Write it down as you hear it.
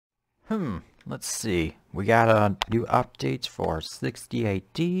Let's see. We got new updates for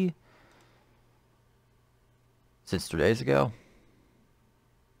 68D since 3 days ago.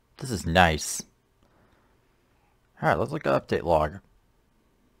 This is nice. Alright, let's look at the update log.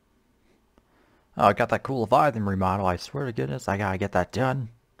 Oh, I got that cool Leviathan remodel. I swear to goodness, I gotta get that done.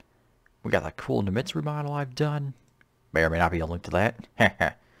 We got that cool Nimitz remodel I've done. May or may not be a link to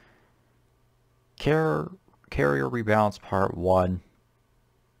that. Carrier Rebalance Part 1.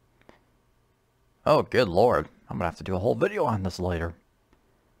 Oh, good lord. I'm gonna have to do a whole video on this later.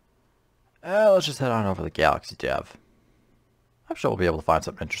 Let's just head on over to the Galaxy dev. I'm sure we'll be able to find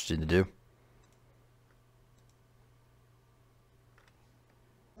something interesting to do.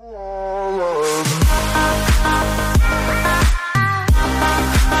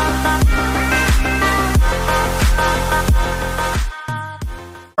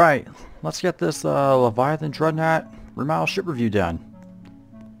 Alright, let's get this Leviathan Dreadnought remodel ship review done.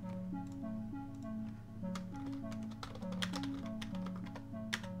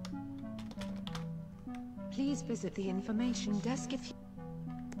 Please visit the information desk if you...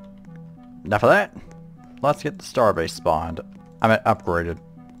 Enough of that. Let's get the starbase spawned. Upgraded.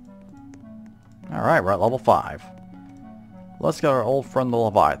 Alright, we're at level 5. Let's get our old friend the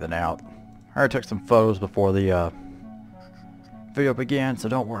Leviathan out. I already took some photos before the video began, so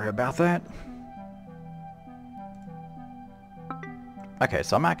don't worry about that. Okay,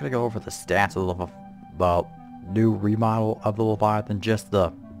 so I'm not going to go over the stats of the new remodel of the Leviathan, just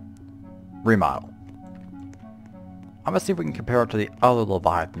the remodel. I'm going to see if we can compare it to the other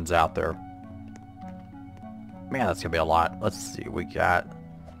Leviathans out there. Man, that's going to be a lot. Let's see, we got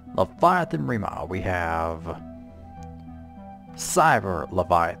Leviathan remodel. We have Cyber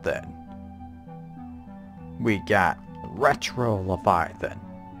Leviathan. We got Retro Leviathan.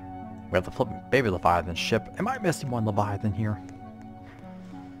 We have the flipping baby Leviathan ship. Am I missing one Leviathan here?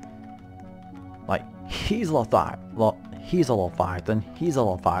 Like, he's a Leviathan, he's a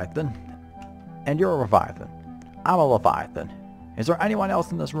Leviathan, and you're a Leviathan. I'm a Leviathan. Is there anyone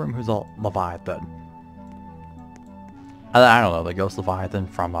else in this room who's a Leviathan? I don't know, the Ghost Leviathan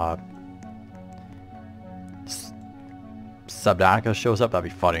from Subnautica shows up, that'd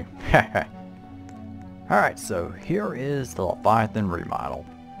be funny. Alright, so here is the Leviathan remodel.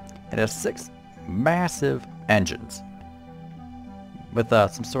 It has 6 massive engines with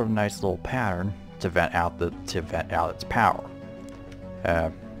some sort of nice little pattern to vent out its power.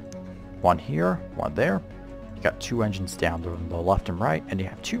 One here, one there. You got 2 engines down to the left and right, and you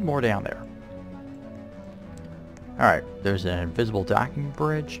have 2 more down there. Alright, there's an invisible docking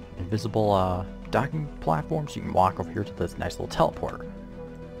bridge, invisible docking platform, so you can walk over here to this nice little teleporter.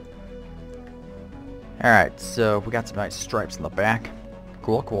 Alright, so we got some nice stripes in the back.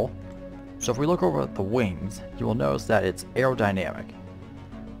 Cool, cool. So if we look over at the wings, you will notice that it's aerodynamic.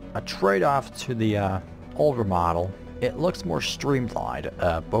 A trade-off to the older model, it looks more streamlined,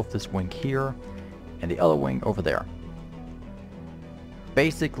 both this wing here and the other wing over there.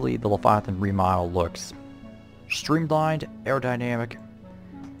 Basically, the Leviathan remodel looks streamlined, aerodynamic.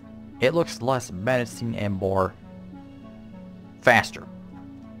 It looks less menacing and more faster.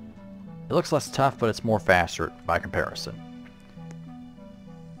 It looks less tough, but it's more faster by comparison.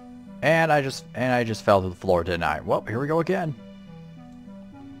 And I just fell to the floor, didn't I? Well, here we go again.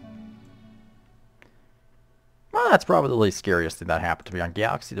 Well, that's probably the least scariest thing that happened to me on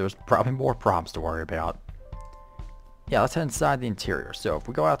Galaxy. There's probably more problems to worry about. Yeah, let's head inside the interior. So if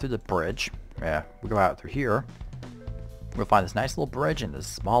we go out through the bridge, we go out through here, we'll find this nice little bridge and this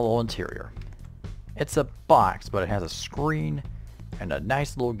small little interior. It's a box, but it has a screen and a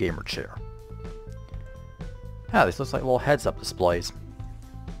nice little gamer chair. Ah, this looks like little heads-up displays.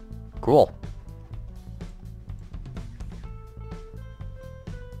 Cool.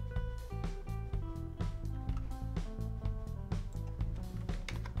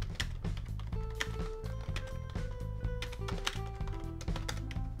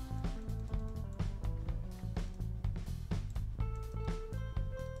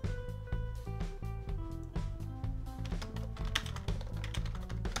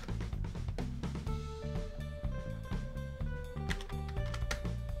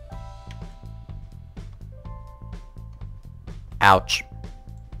 Ouch.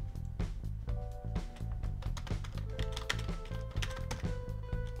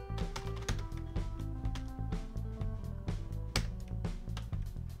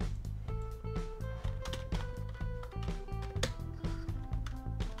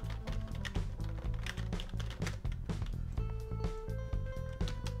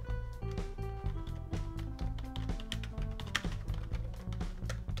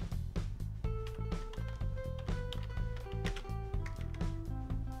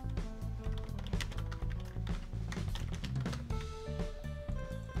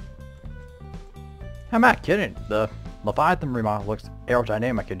 I'm not kidding. The Leviathan remodel looks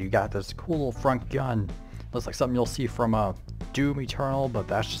aerodynamic, and you got this cool little front gun. Looks like something you'll see from Doom Eternal, but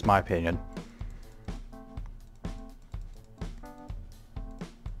that's just my opinion.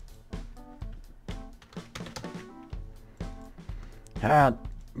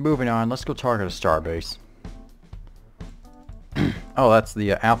 Moving on, let's go target a starbase. Oh, that's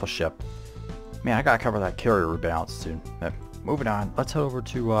the Alpha ship. Man, I gotta cover that carrier rebalance soon. Moving on, let's head over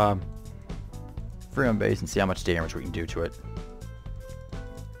to Freedom Base and see how much damage we can do to it.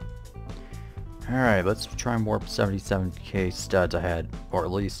 Alright, let's try and warp 77k studs ahead, or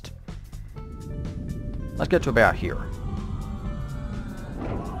at least let's get to about here.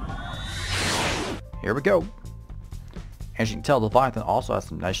 Here we go. As you can tell, the Leviathan also has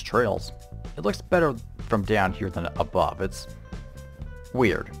some nice trails. It looks better from down here than above. It's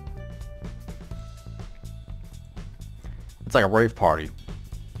weird. It's like a rave party.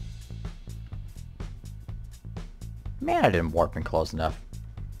 Man, I didn't warp in close enough.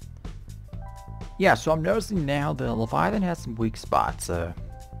 Yeah, so I'm noticing now the Leviathan has some weak spots.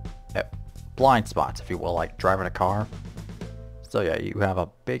 Blind spots, if you will, like driving a car. So yeah, you have a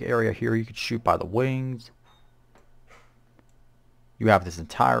big area here you could shoot by the wings. You have this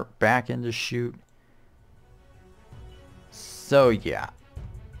entire back end to shoot. So yeah,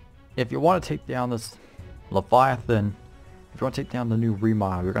 if you want to take down this Leviathan, if you want to take down the new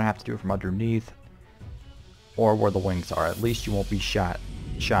remodel, you're going to have to do it from underneath or where the wings are. At least you won't be shot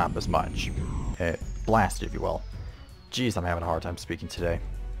up as much. Blasted, if you will. Jeez, I'm having a hard time speaking today.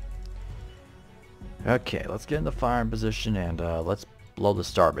 Okay, let's get in the firing position and let's blow the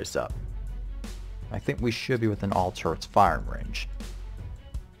starbase up. I think we should be within all turrets firing range.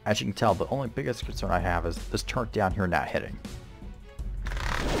 As you can tell, the only biggest concern I have is this turret down here not hitting.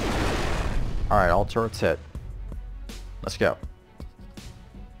 Alright, all turrets hit. Let's go.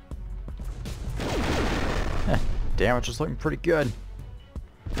 Damage is looking pretty good.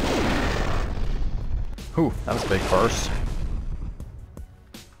 Whew, that was a big burst.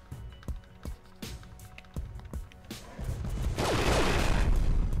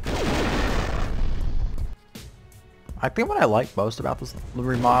 I think what I like most about this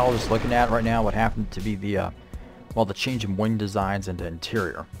remodel, just looking at it right now, what happened to be the, well, the change in wing designs and the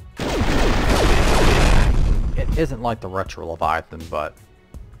interior. It isn't like the retro Leviathan, but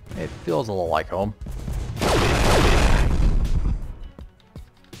it feels a little like home.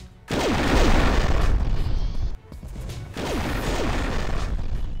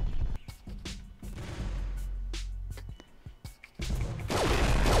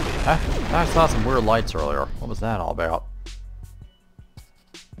 I saw some weird lights earlier. What was that all about?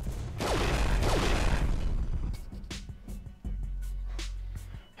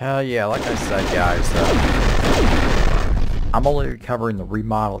 Hell yeah, like I said, guys, I'm only covering the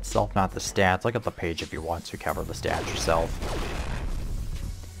remodel itself, not the stats. Look at the page if you want to cover the stats yourself.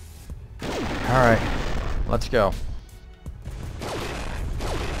 Alright, let's go.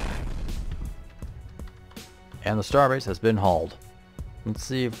 And the starbase has been hauled. Let's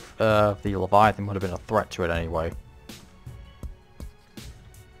see if the Leviathan would have been a threat to it anyway.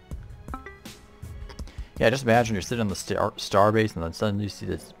 Yeah, just imagine you're sitting on the starbase and then suddenly you see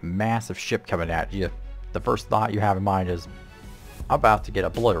this massive ship coming at you. The first thought you have in mind is, I'm about to get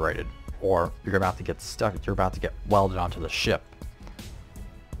obliterated. Or you're about to get stuck, you're about to get welded onto the ship.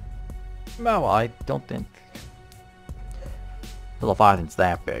 No, I don't think the Leviathan's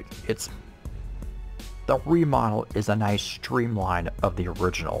that big. The remodel is a nice streamline of the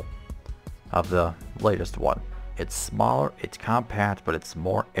original, of the latest one. It's smaller, it's compact, but it's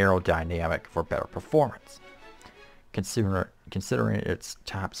more aerodynamic for better performance. Considering its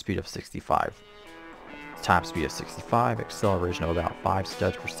top speed of 65. Acceleration of about 5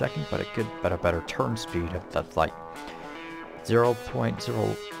 studs per second, but a better turn speed that's like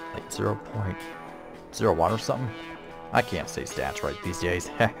 0.01 or something. I can't say stats right these days.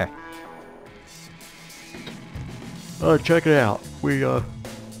 Check it out. We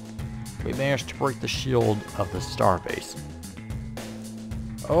managed to break the shield of the starbase.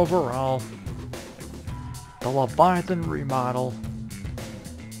 Overall, the Leviathan remodel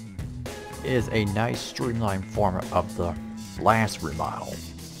is a nice streamlined form of the last remodel.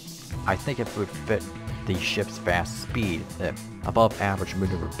 I think it would fit the ship's fast speed and above average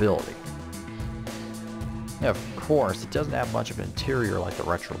maneuverability. Now, of course, it doesn't have much of an interior like the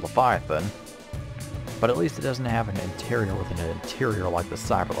retro Leviathan, but at least it doesn't have an interior with an interior like the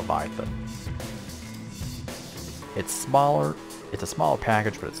Cyber Leviathan. It's smaller, it's a smaller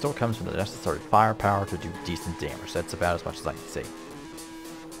package, but it still comes with the necessary firepower to do decent damage. That's about as much as I can say.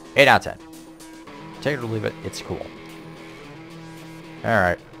 8 out of 10. Take it or leave it, it's cool.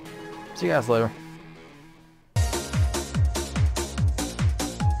 Alright, see you guys later.